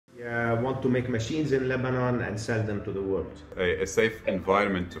want to make machines in Lebanon and sell them to the world. A safe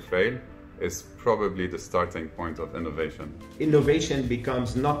environment to fail is probably the starting point of innovation. Innovation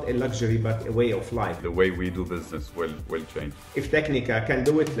becomes not a luxury but a way of life. The way we do business will change. If Technica can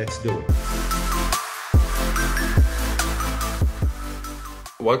do it, let's do it.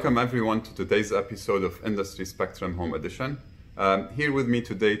 Welcome everyone to today's episode of Industry Spectrum Home Edition. Here with me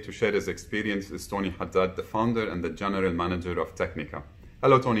today to share his experience is Tony Haddad, the founder and the general manager of Technica.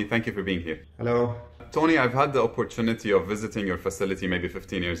 Hello Tony, thank you for being here. Hello. Tony, I've had the opportunity of visiting your facility maybe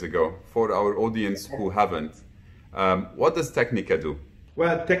 15 years ago. For our audience who haven't, what does Technica do?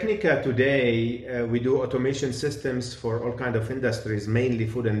 Well, Technica today, we do automation systems for all kinds of industries, mainly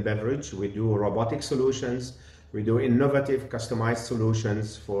food and beverage. We do robotic solutions. We do innovative, customized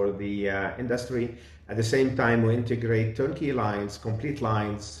solutions for the industry. At the same time, we integrate turnkey lines, complete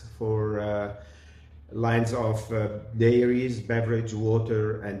lines for lines of dairies, beverage,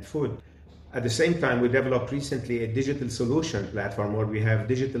 water, and food. At the same time, we developed recently a digital solution platform where we have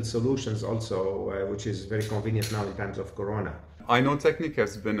digital solutions also, which is very convenient now in times of Corona. I know Technica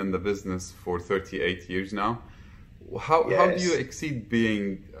has been in the business for 38 years now. How do you exceed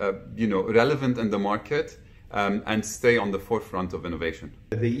being relevant in the market and stay on the forefront of innovation?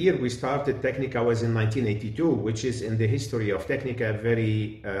 The year we started Technica was in 1982, which is in the history of Technica a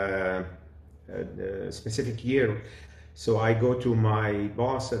very specific year. So I go to my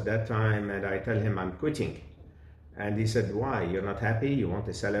boss at that time and I tell him I'm quitting. And he said, why? You're not happy? You want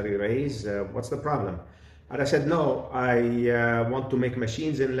a salary raise? What's the problem? And I said, no, I want to make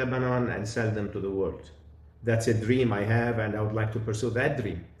machines in Lebanon and sell them to the world. That's a dream I have and I would like to pursue that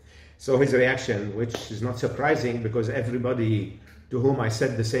dream. So his reaction, which is not surprising because everybody to whom I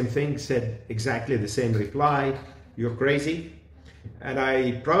said the same thing said exactly the same reply, you're crazy. And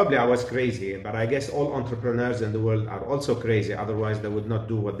I was crazy, but I guess all entrepreneurs in the world are also crazy, otherwise they would not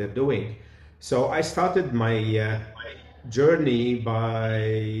do what they're doing. So I started my journey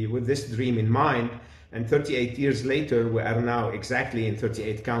with this dream in mind, and 38 years later we are now exactly in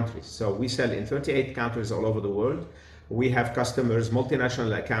 38 countries. So we sell in 38 countries all over the world. We have customers,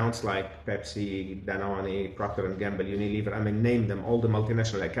 multinational accounts like Pepsi, Danone, Procter & Gamble, Unilever, name them, all the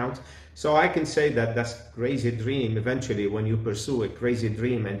multinational accounts. So I can say that that's a crazy dream. Eventually, when you pursue a crazy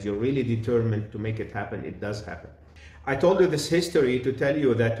dream and you're really determined to make it happen, it does happen. I told you this history to tell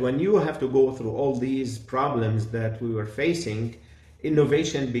you that when you have to go through all these problems that we were facing,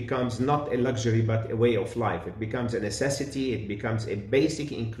 innovation becomes not a luxury but a way of life. It becomes a necessity, it becomes a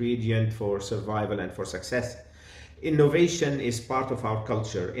basic ingredient for survival and for success. Innovation is part of our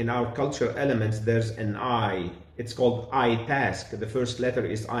culture. In our culture elements, there's an I. It's called I task. The first letter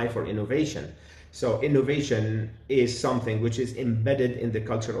is I for innovation. So innovation is something which is embedded in the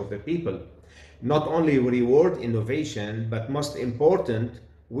culture of the people. Not only we reward innovation, but most important,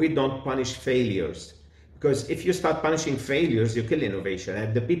 we don't punish failures. Because if you start punishing failures, you kill innovation.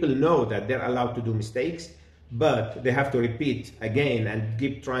 And the people know that they're allowed to do mistakes, but they have to repeat again and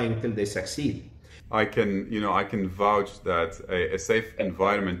keep trying till they succeed. I can vouch that a safe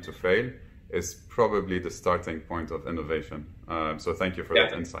environment to fail is probably the starting point of innovation. So thank you for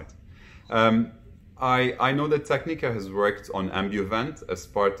that insight. I know that Technica has worked on AmbuVent as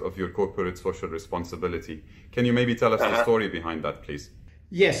part of your corporate social responsibility. Can you maybe tell us the story behind that, please?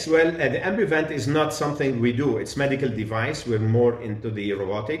 Yes, well, the AmbuVent is not something we do. It's a medical device. We're more into the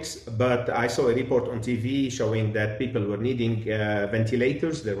robotics. But I saw a report on TV showing that people were needing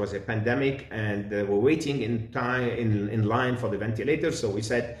ventilators. There was a pandemic and they were waiting in line for the ventilators. So we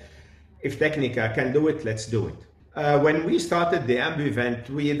said, if Technica can do it, let's do it. When we started the AmbuVent,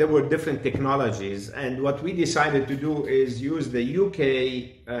 there were different technologies. And what we decided to do is use the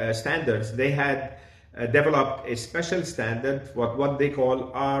UK standards. They had developed a special standard, what they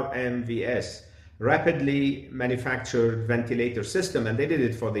call RMVS, Rapidly Manufactured Ventilator System, and they did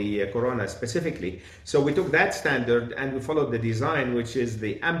it for the Corona specifically. So we took that standard and we followed the design, which is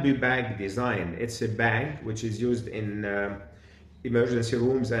the AmbuBag design. It's a bag which is used in emergency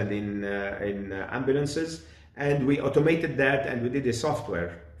rooms and in ambulances, and we automated that and we did a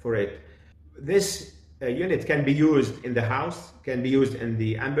software for it. This unit can be used in the house, can be used in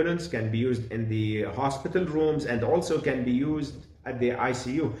the ambulance, can be used in the hospital rooms, and also can be used at the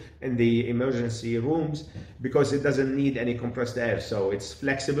ICU, in the emergency rooms, because it doesn't need any compressed air. So it's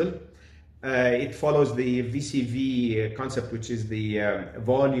flexible. It follows the VCV concept, which is the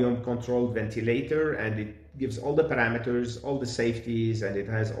volume controlled ventilator, and it gives all the parameters, all the safeties, and it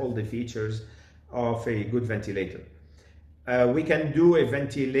has all the features of a good ventilator. We can do a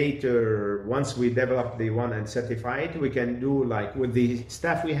ventilator once we develop the one and certify it. We can do, like with the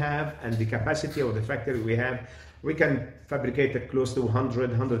staff we have and the capacity of the factory we have, We can fabricate close to 100,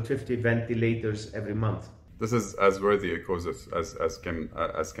 150 ventilators every month. This is as worthy a cause as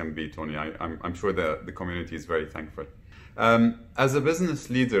can be, Tony. I'm sure the community is very thankful. As a business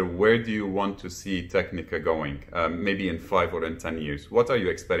leader, where do you want to see Technica going? Maybe in 5 or in 10 years? What are you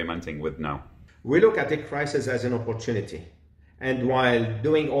experimenting with now? We look at the crisis as an opportunity. And while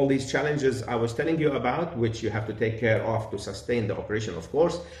doing all these challenges I was telling you about, which you have to take care of to sustain the operation, of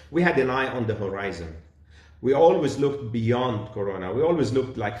course, we had an eye on the horizon. We always looked beyond Corona. We always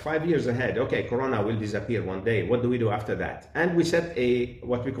looked like 5 years ahead. Okay, Corona will disappear one day. What do we do after that? And we set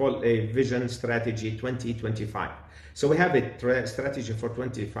what we call a vision strategy 2025. So we have a strategy for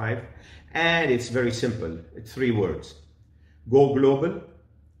 25, and it's very simple. It's 3 words: go global,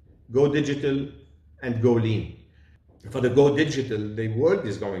 go digital, and go lean. For the go digital, the world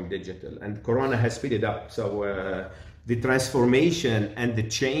is going digital, and Corona has speeded up. So the transformation and the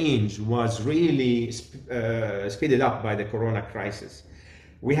change was really speeded up by the Corona crisis.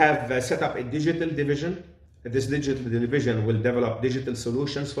 We have set up a digital division. This digital division will develop digital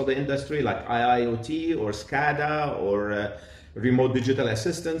solutions for the industry like IIoT or SCADA or remote digital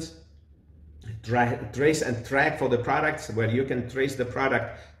assistance. Trace and track for the products, where you can trace the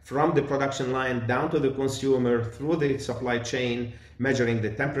product from the production line down to the consumer through the supply chain, measuring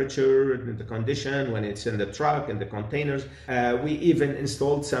the temperature, the condition when it's in the truck and the containers. We even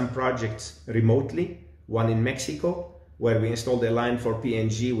installed some projects remotely, one in Mexico, where we installed a line for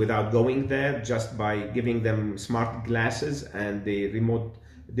P&G without going there, just by giving them smart glasses and the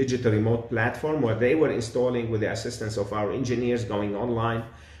digital remote platform, where they were installing with the assistance of our engineers going online.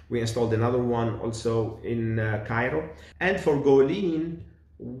 We installed another one also in Cairo. And for Go Lean,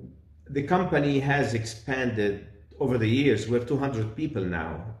 the company has expanded over the years. We're 200 people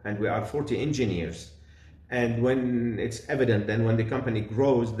now, and we are 40 engineers. And when it's evident, then when the company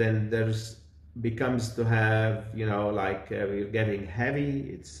grows, then there's becomes to have, we're getting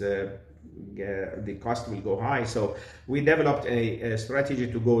heavy. It's the cost will go high. So we developed a strategy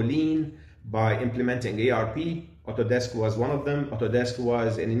to go lean by implementing ERP. Autodesk was one of them. Autodesk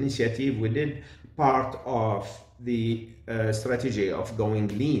was an initiative we did, part of the strategy of going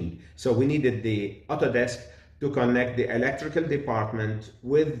lean. So we needed the Autodesk to connect the electrical department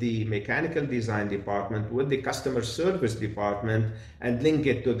with the mechanical design department, with the customer service department, and link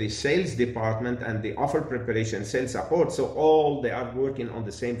it to the sales department and the offer preparation, sales support. So all they are working on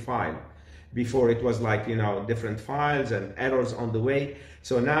the same file. Before it was like, different files and errors on the way.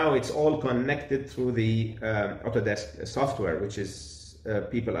 So now it's all connected through the Autodesk software, which is,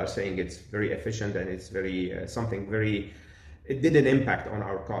 people are saying it's very efficient, and it's very, it did an impact on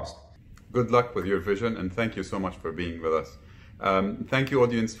our cost. Good luck with your vision, and thank you so much for being with us. Thank you,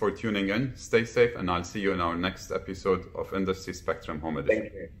 audience, for tuning in. Stay safe, and I'll see you in our next episode of Industry Spectrum Home Edition.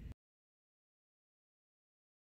 Thank you.